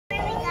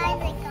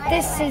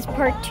This is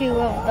part 2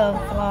 of the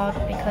vlog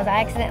because I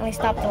accidentally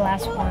stopped the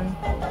last one.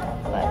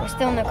 But we're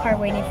still in the car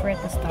waiting for it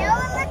to start. No,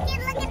 look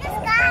at the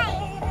sky.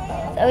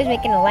 It's always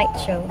making a light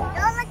show. No,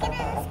 look at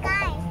the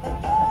sky.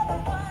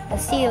 The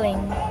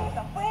ceiling. No,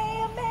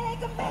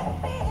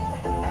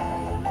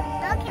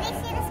 can you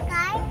see the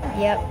sky?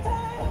 Yep.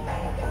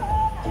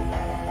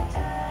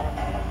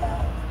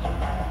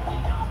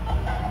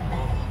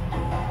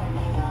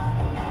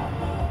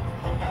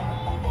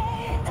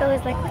 It's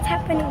always like, what's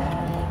happening?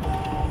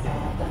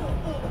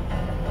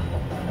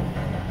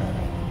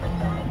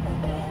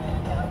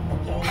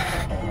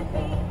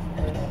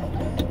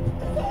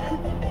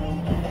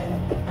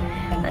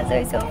 That's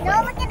always so funny.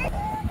 No, look at it.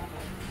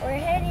 We're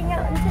heading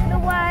out into the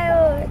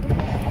wild.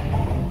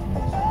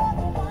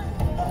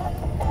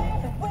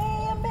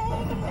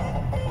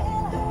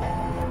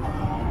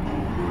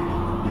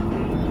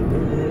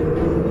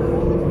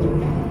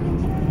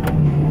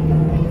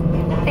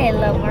 I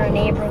love our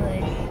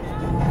neighborhood.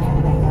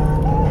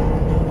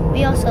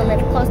 We also live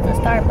close to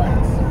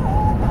Starbucks.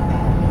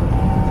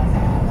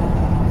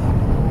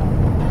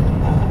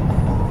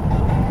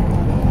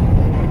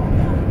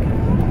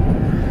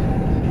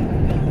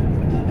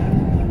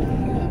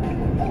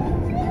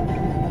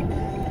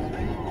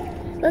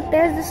 Look,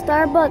 there's the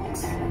Starbucks.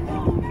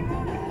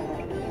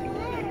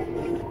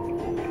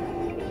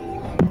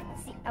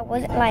 See, I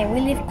wasn't lying. We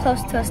live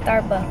close to a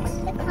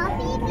Starbucks. The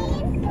coffee, you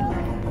mean?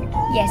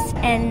 Yes,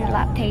 and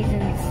lattes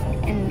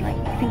and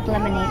like pink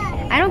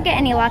lemonade. I don't get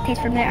any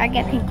lattes from there. I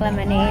get pink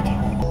lemonade.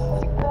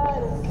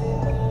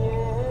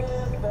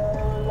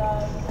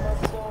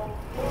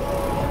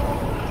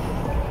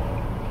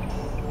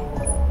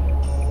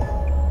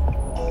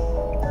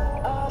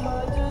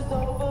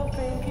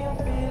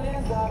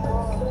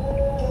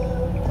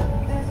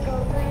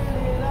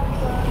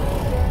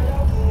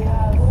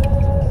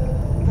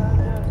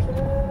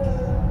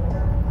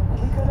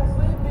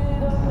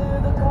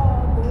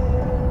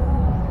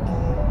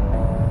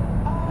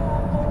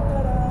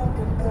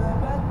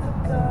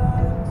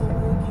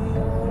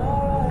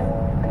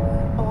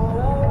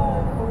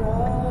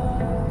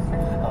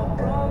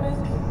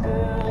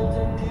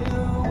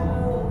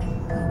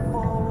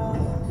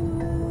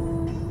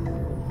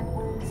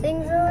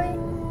 Sing, Zoe.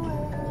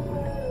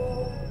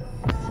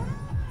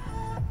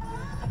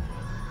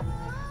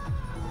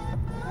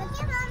 Look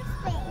at Mom's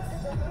face.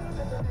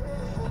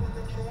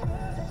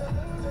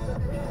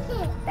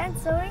 That's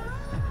Zoe.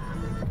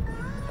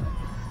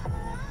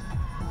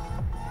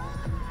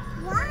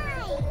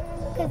 Why?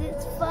 Because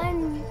it's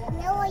fun.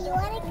 Noah, you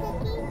want a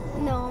cookie?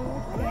 No,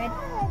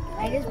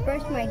 I just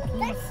brushed my teeth.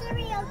 That's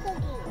cereal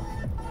cookie.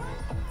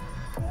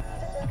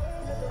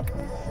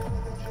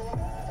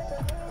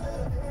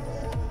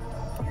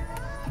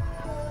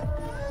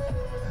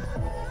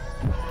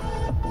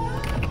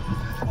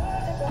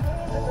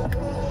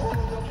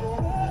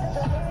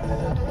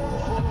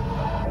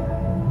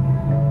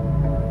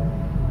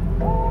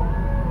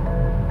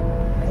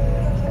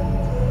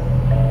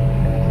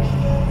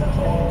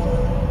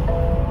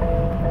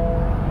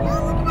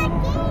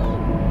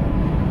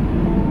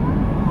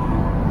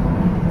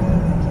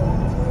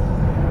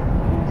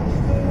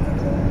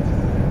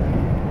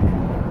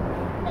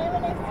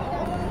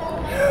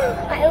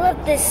 I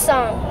love this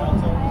song.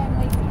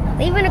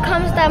 Leave in the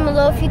comments down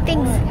below if you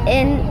think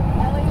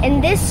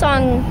in this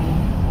song,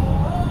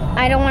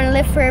 I Don't Want to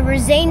Live Forever,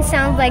 Zayn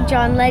sounds like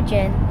John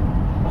Legend.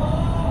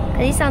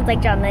 Because he sounds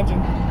like John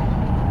Legend.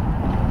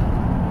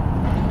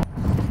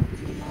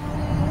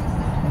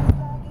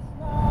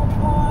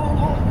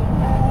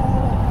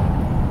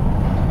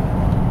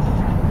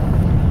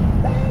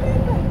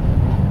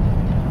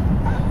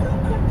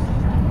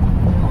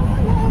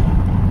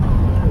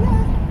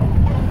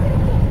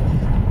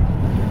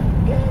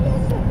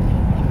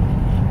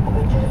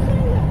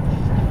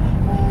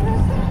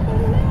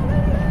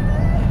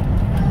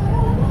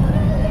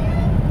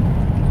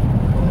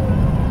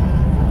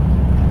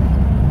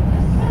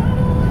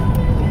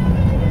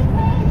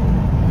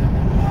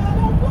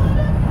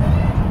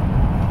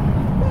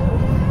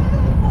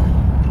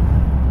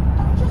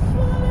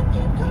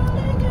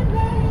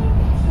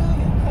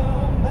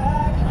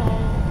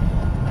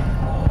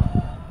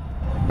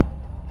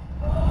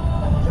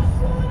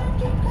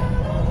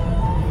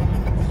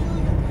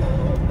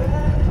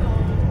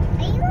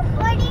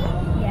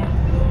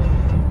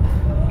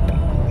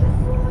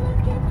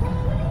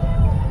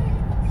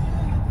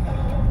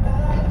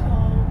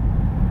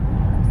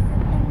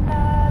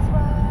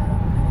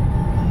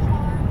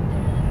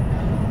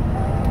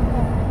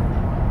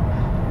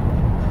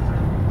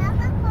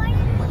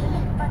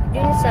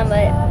 Some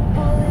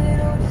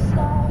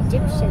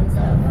Egyptian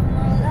stuff.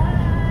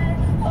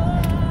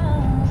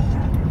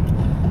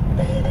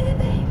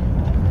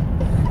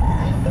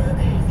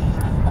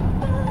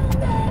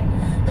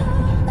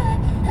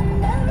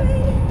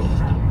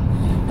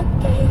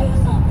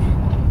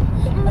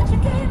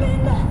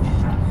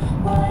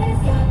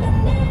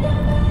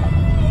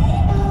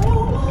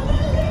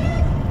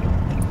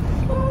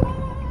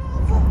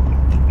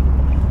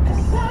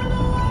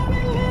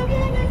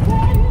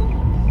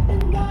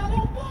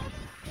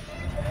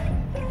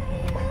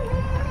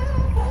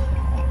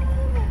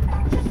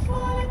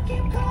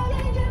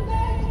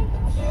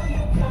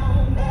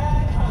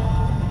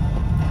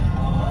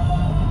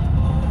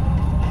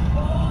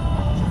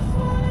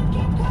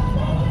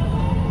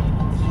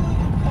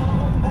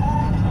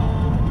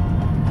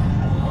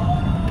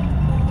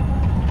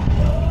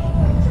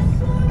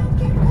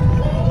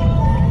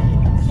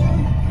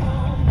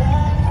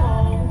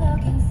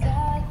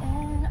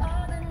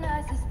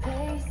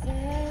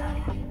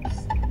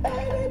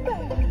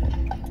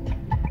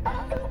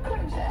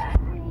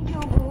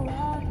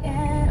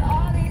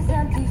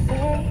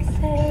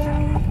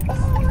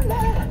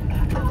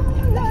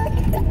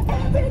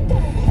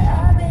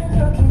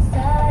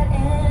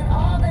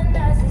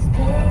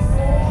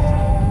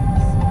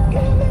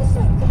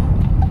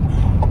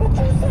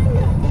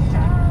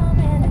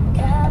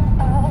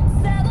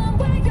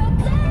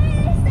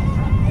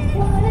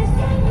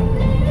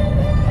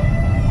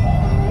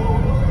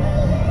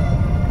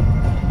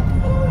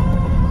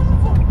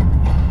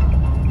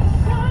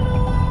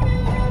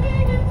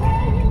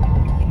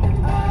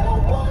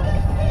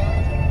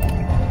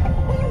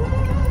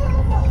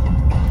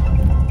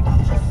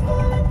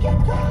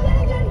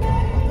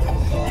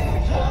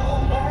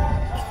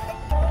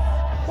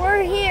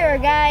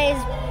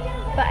 guys,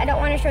 but I don't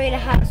want to show you the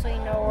house so you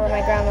know where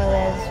my grandma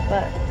lives.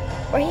 But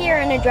we're here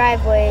in the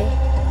driveway.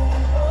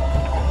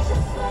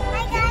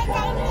 Hi guys,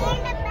 I'm here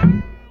in the back.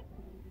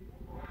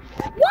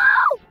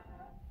 Whoa!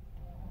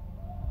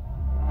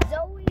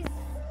 Zoe's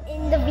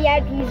in the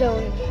VIP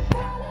zone.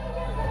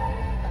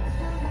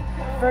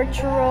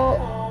 Virtual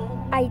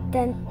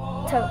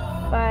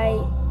identify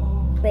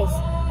place.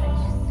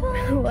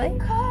 What?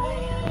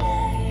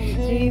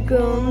 So you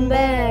come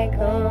back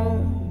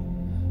home.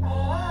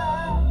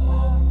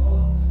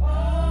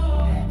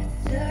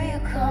 So you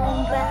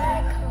come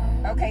back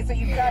home. Okay, so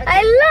you've got.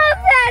 I love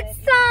that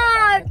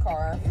song.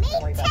 Car. Me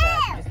Don't worry about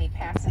that. You just need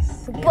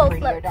passes. We both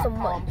love it so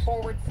much.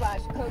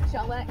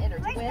 /Coachella. Enter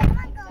Where's twin.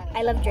 Grandma going?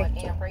 I love Drake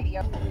too. Amp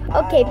Radio.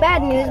 Okay,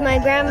 bad news. My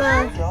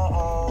grandma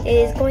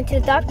is going to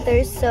the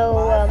doctor, so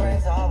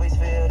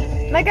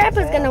my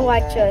grandpa's gonna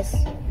watch us.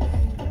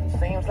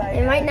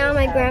 And right now,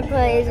 my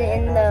grandpa isn't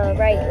in the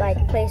right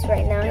place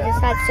right now. He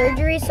just had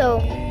surgery, so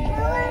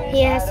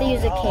he has to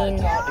use a cane.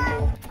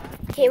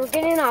 Okay, we're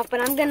getting off, but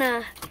I'm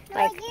gonna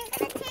You're gonna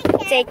take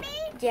care of me?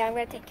 yeah, I'm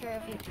gonna take care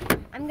of you.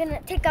 I'm gonna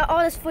take out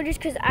all this footage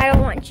because I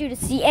don't want you to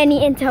see any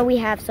intel we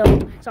have. So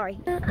sorry.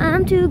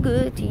 I'm too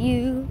good to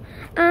you.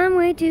 I'm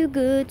way too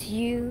good to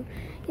you.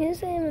 You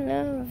say my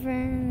love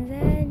friends.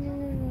 I just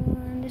don't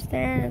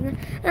understand.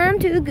 I'm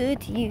too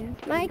good to you.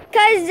 My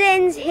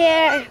cousin's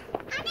here. I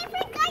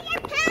forgot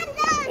your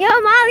panda. Yo,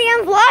 Molly,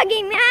 I'm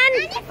vlogging, man.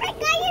 I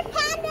forgot your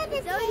panda.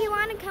 So you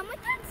want to come with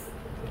us?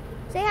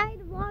 Say hi to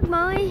the vlog,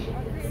 Molly.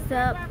 What's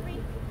up?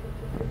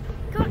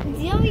 Come on,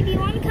 Zoe, do you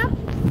want to come?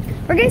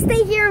 We're gonna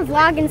stay here and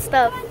vlog and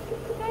stuff.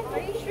 Are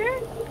you sure?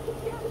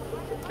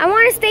 I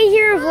want to stay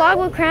here and vlog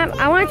with Grandpa.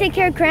 I want to take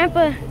care of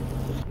Grandpa.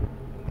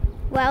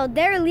 Well,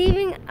 they're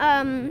leaving.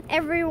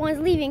 Everyone's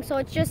leaving, so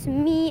it's just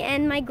me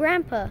and my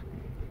grandpa.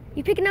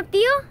 You picking up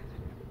Theo?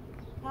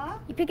 Huh?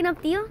 You picking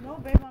up Theo? No,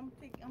 babe,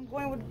 I'm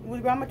going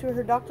with Grandma to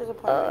her doctor's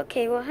appointment.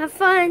 Okay, well, have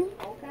fun.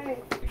 Okay.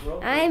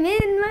 I'm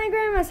in my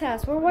grandma's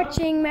house. We're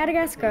watching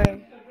Madagascar.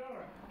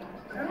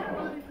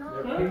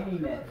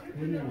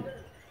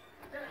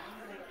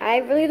 I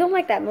really don't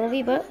like that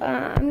movie, but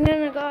I'm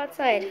gonna go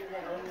outside.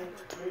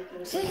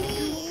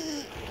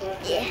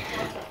 Yeah.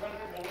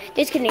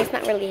 Just kidding, it's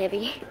not really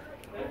heavy.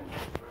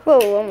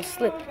 Whoa, almost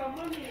slipped.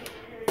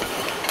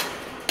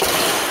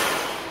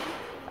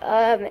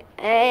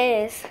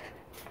 Anyways,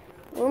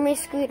 where my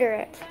scooter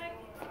at?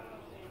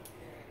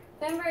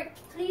 Remember,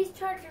 please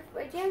charge your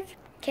phone.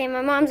 Okay,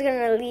 my mom's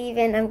gonna leave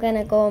and I'm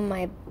gonna go on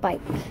my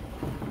bike.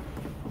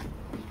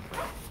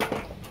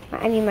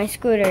 I mean my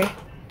scooter.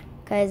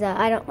 Because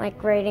I don't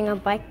like riding a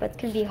bike, but it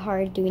can be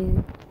hard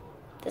doing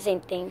the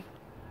same thing.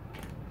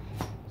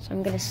 So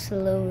I'm gonna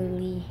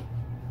slowly...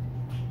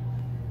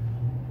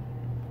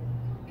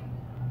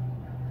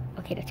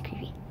 Okay, that's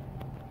creepy.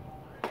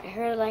 I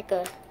heard like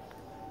a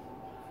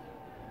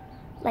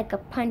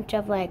punch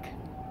of like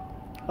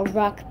a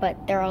rock, but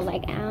they're all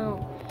like,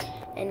 ow.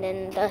 And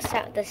then the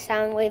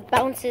sound wave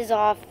bounces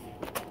off.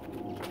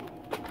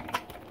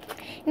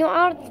 You know,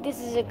 I don't think this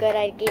is a good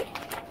idea.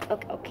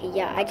 Okay,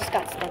 yeah, I just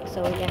got stuck,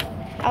 so yeah,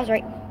 I was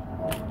right.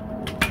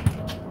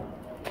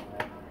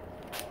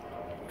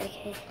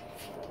 Okay.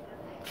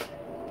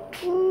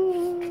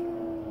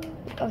 Ooh.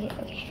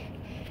 Okay.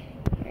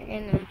 We're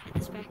gonna put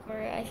this back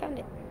where I found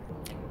it.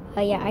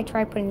 Yeah, I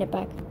tried putting it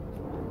back.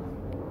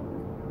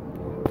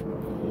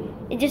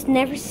 It just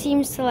never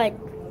seems to like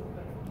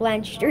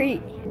land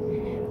straight.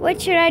 What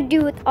should I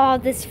do with all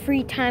this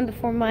free time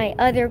before my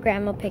other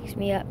grandma picks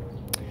me up?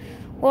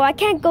 Well, I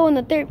can't go in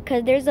the dirt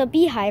because there's a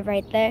beehive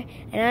right there,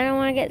 and I don't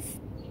want to get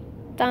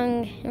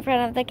stung in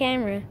front of the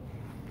camera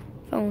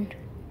phone.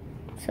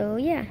 So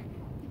yeah,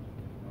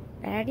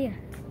 bad idea.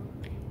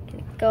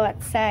 Gonna go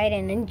outside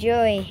and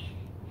enjoy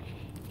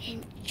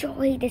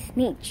this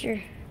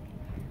nature.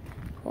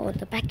 Oh,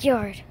 the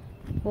backyard.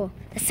 Well,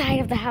 the side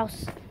of the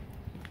house.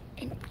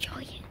 Enjoy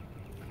it.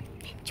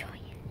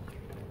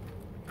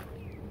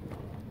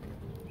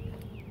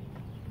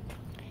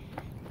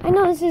 I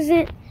know this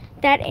isn't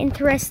that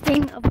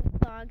interesting of a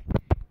vlog,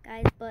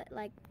 guys, but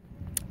like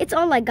it's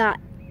all I got.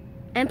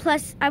 And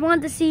plus I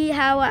wanted to see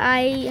how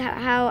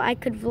I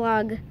could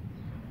vlog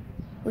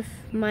with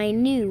my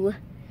new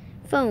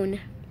phone.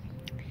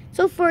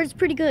 So far it's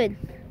pretty good.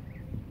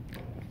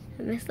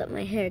 I messed up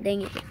my hair,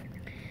 dang it.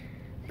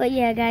 But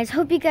yeah, guys,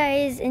 hope you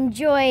guys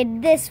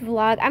enjoyed this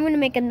vlog. I'm gonna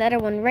make another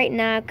one right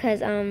now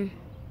because I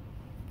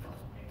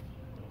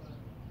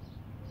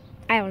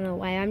don't know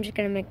why. I'm just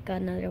gonna make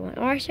another one,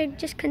 or I should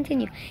just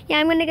continue. Yeah,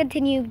 I'm gonna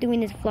continue doing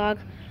this vlog.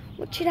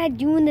 What should I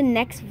do in the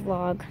next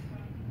vlog?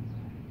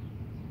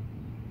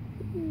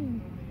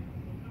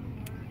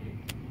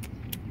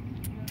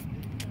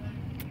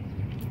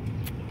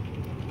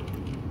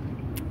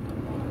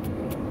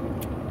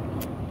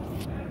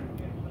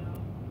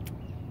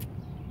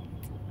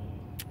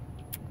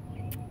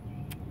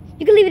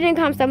 You can leave it in the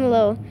comments down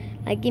below.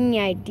 Like, give me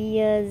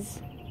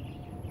ideas.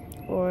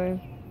 Or...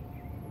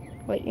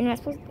 Wait, you're not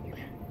supposed to...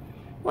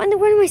 What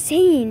am I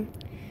saying?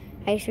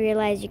 I just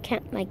realized you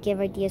can't, like, give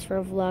ideas for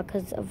a vlog.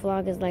 Because a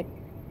vlog is, like...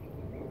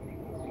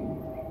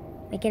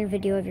 making a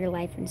video of your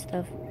life and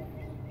stuff.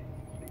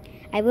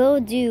 I will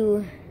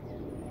do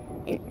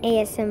an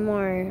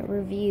ASMR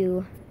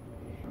review.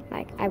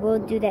 Like, I will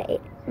do that.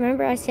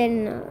 Remember I said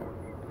in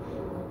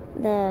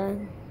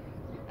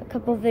a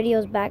couple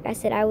videos back, I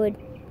said I would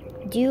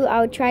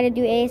try to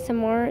do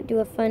ASMR, do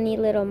a funny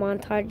little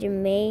montage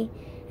in May,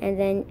 and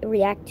then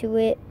react to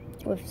it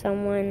with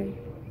someone.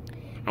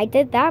 I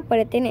did that, but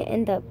it didn't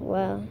end up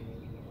well.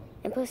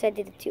 And plus I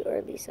did it too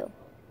early, so.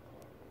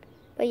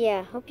 But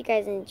yeah, hope you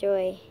guys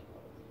enjoy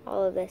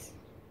all of this,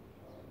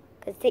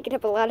 because it's taking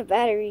up a lot of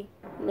battery.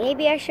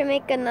 Maybe I should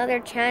make another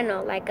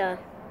channel, like a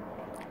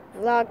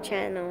vlog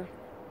channel.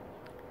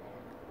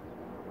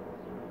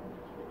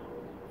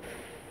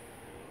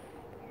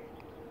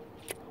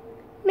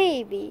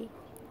 Maybe.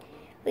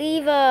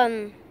 Leave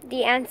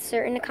the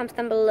answer in the comments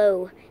down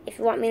below if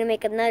you want me to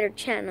make another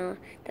channel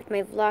that's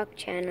my vlog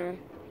channel.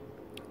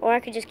 Or I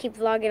could just keep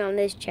vlogging on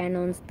this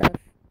channel and stuff.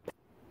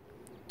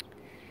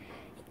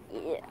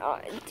 Yeah, oh,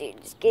 dude,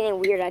 it's getting a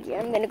weird idea.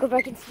 I'm gonna go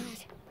back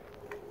inside.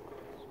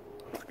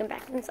 I'm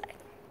back inside.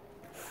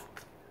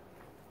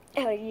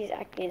 Oh, he's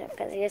acting up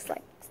because he just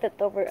like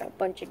stepped over a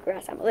bunch of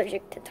grass. I'm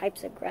allergic to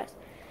types of grass,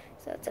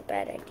 so it's a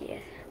bad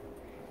idea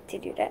to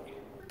do that.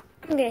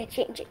 I'm gonna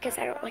change it because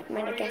I don't like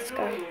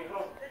Madagascar.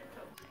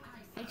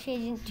 I'm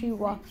changing to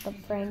Walk the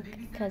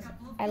Frank because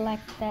I like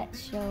that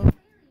show.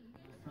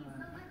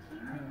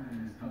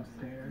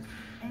 Upstairs,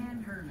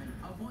 and Herman,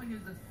 a boy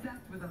who's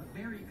obsessed with a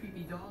very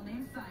creepy doll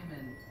named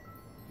Simon.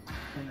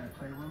 In that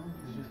playroom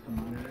is just a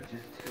monitor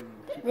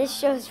This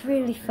show is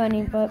really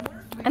funny, but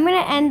I'm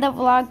gonna end the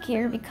vlog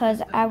here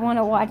because I want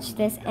to watch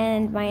this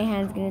and my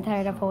hand's getting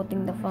tired of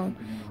holding the phone.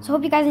 So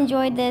hope you guys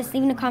enjoyed this.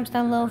 Leave in the comments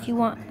down below if you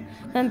want.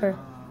 Remember,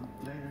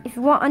 if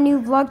you want a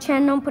new vlog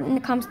channel, put it in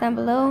the comments down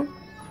below.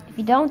 If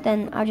you don't,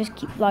 then I'll just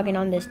keep vlogging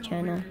on this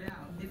channel.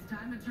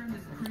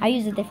 I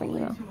use a different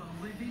email.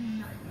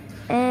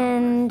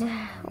 And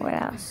what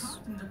else?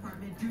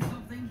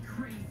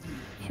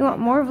 If you want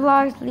more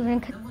vlogs,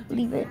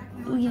 leave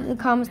the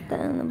comments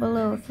down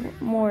below if you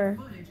want more.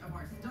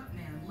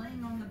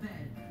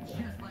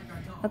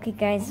 Okay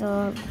guys,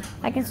 so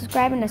like and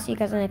subscribe, and I'll see you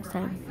guys next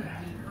time.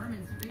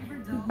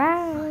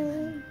 Bye.